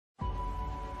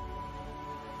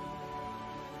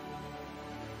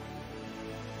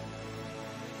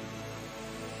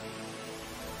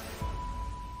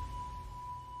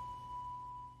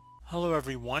Hello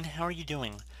everyone, how are you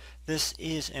doing? This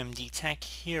is MD Tech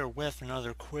here with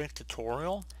another quick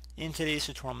tutorial. In today's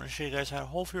tutorial, I'm going to show you guys how to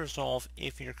hopefully resolve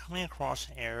if you're coming across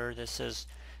an error that says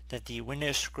that the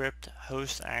Windows script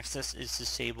host access is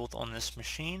disabled on this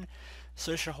machine.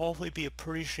 So it should hopefully be a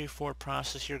pretty straightforward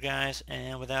process here, guys,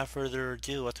 and without further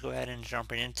ado, let's go ahead and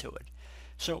jump right into it.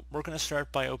 So we're going to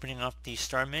start by opening up the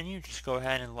Start menu. Just go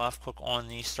ahead and left click on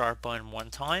the Start button one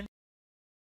time.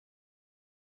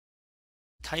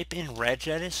 Type in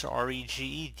regedit, so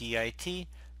R-E-G-E-D-I-T.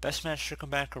 Best match should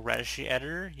come back a registry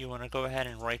editor. You want to go ahead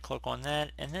and right click on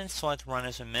that and then select Run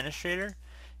as Administrator.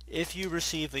 If you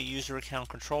receive a user account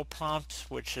control prompt,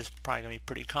 which is probably going to be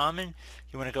pretty common,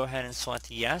 you want to go ahead and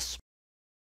select Yes.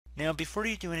 Now before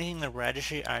you do anything in the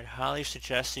registry, I'd highly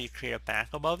suggest that you create a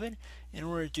backup of it. In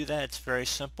order to do that, it's very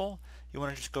simple. You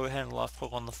want to just go ahead and left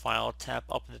click on the File tab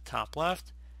up in the top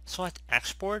left, select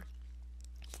Export.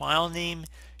 File name,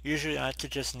 usually I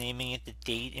suggest naming it the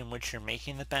date in which you're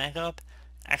making the backup.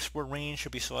 Export range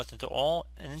should be selected to all,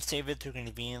 and then save it to a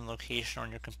convenient location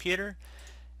on your computer.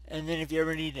 And then if you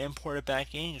ever need to import it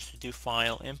back in, just do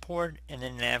File, Import, and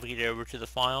then navigate over to the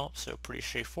file. So pretty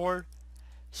straightforward.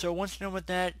 So once you're done with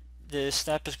that, the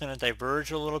step is going to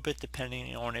diverge a little bit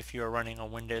depending on if you're running a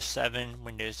Windows 7,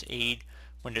 Windows 8,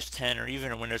 Windows 10, or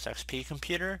even a Windows XP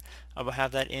computer. I will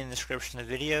have that in the description of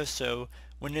the video. So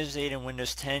Windows 8 and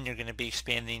Windows 10, you're going to be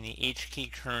expanding the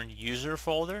HKey current user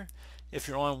folder. If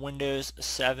you're on Windows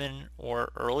 7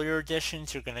 or earlier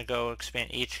editions, you're going to go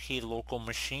expand HKey local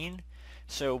machine.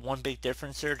 So one big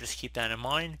difference there, just keep that in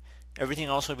mind. Everything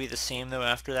else will be the same though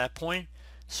after that point.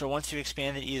 So once you've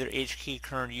expanded either HKey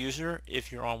current user,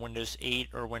 if you're on Windows 8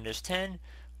 or Windows 10,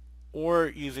 or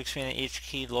you've expanded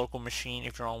HKey local machine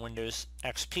if you're on Windows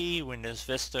XP, Windows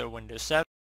Vista, Windows 7,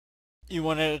 you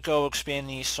want to go expand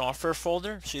the software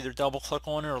folder. So either double click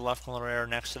on it or left click arrow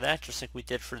next to that, just like we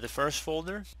did for the first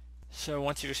folder. So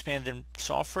once you've expanded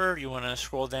software, you want to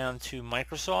scroll down to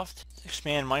Microsoft,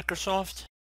 expand Microsoft,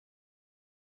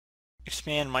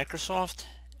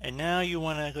 and now you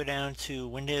want to go down to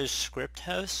Windows Script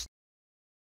Host.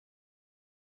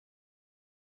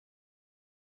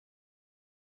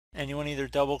 And you want to either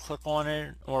double click on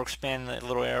it or expand the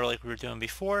little arrow like we were doing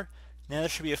before. Now there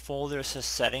should be a folder that says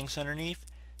Settings underneath.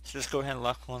 So just go ahead and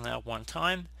left click on that one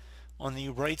time. On the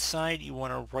right side, you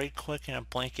want to right click in a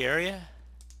blank area,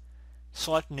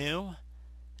 select New,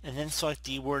 and then select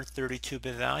DWORD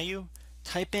 32-bit value.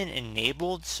 Type in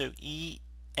Enabled, so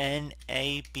E-N-A-B-L-E-D,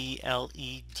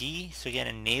 so again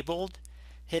Enabled.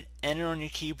 Hit Enter on your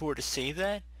keyboard to save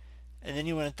that, and then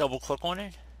you want to double click on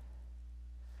it.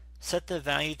 Set the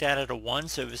value data to 1,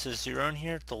 so if it says 0 in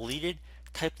here, delete it.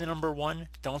 Type the number 1,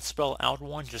 don't spell out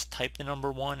 1, just type the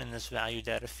number 1 in this value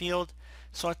data field.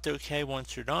 Select OK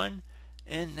once you're done,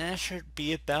 and that should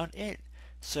be about it.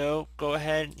 So go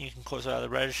ahead, you can close out of the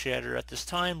registry editor at this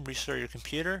time, restart your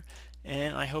computer,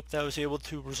 and I hope that was able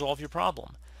to resolve your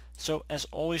problem. So as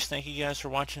always, thank you guys for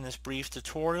watching this brief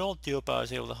tutorial. I do hope I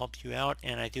was able to help you out,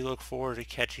 and I do look forward to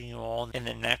catching you all in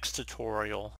the next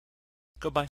tutorial. Goodbye.